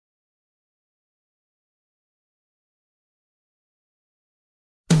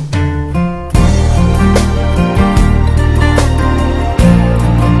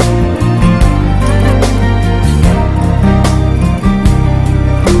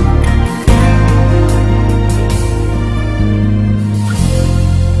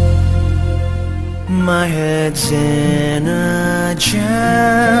head's in a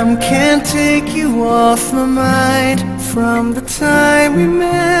jam, can't take you off my mind. From the time we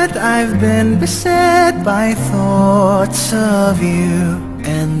met, I've been beset by thoughts of you.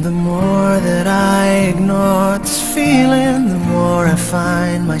 And the more that I ignore this feeling, the more I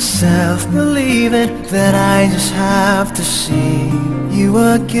find myself believing that I just have to see you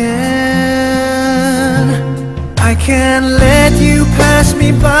again. I can't let you pass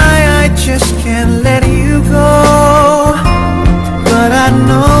me by, I just can't let you go. But I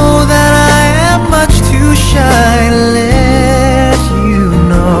know that I am much too shy to let you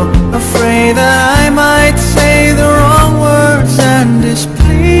know. Afraid that I might say the wrong words and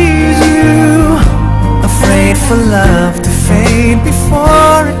displease you. Afraid for love to fade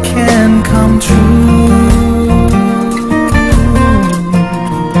before it can come true.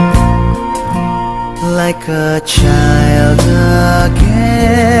 Like a child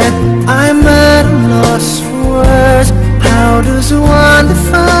again, I'm at a loss for words. How does one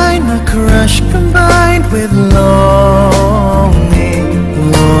define a crush combined with longing?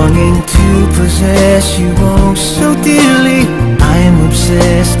 Longing to possess you oh so dearly. I'm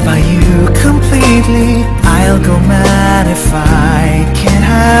obsessed by you completely. I'll go mad if I can't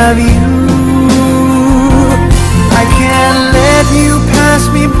have you. I can't let you pass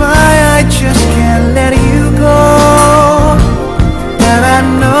me by, I just can't let you go. But I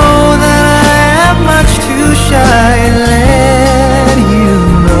know that I am much too shy to let you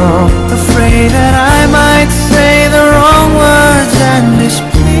know. Afraid that I might say the wrong words and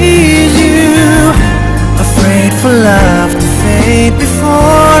displease you. Afraid for love to fade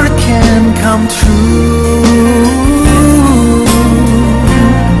before it can come true.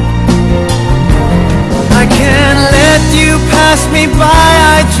 I can't let you pass me by,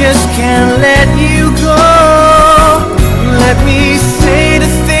 I just can't let you go. Let me say the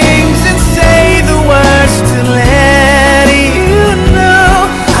things and say the words to let you know.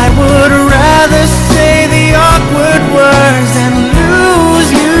 I would rather say the awkward words than lose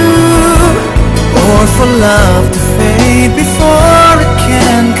you. Or for love to fade before it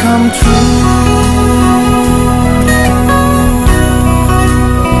can come true.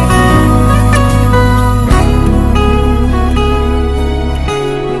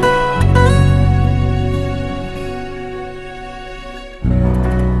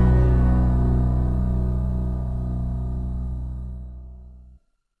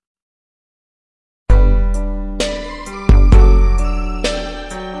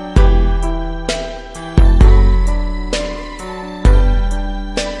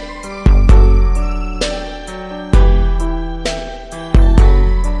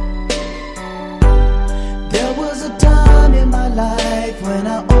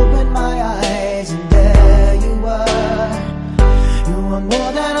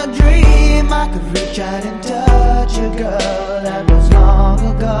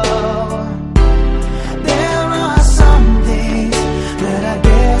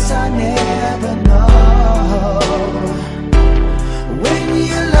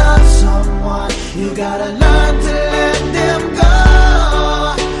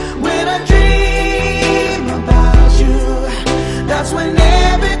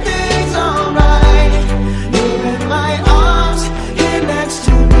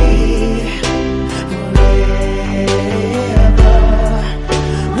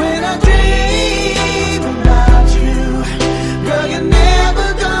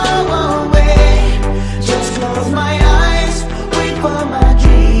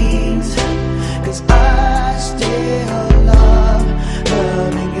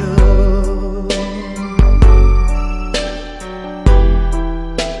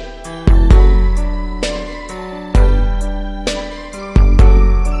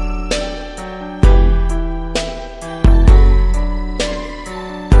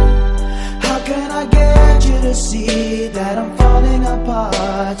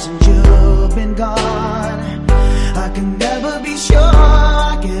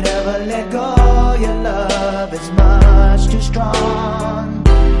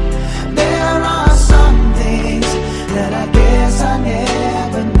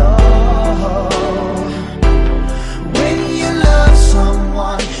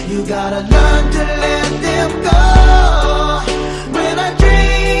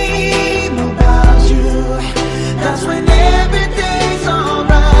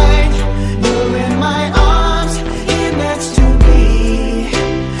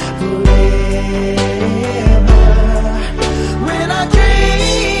 When I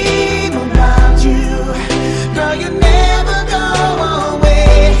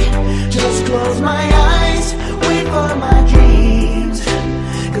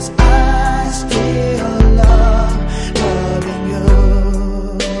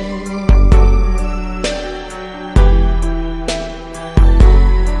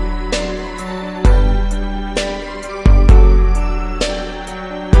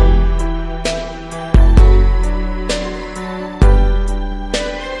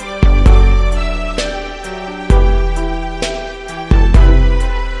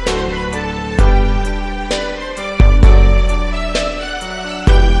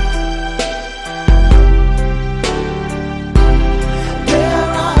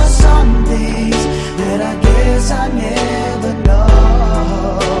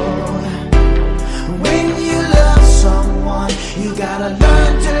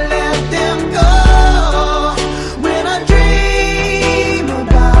learn to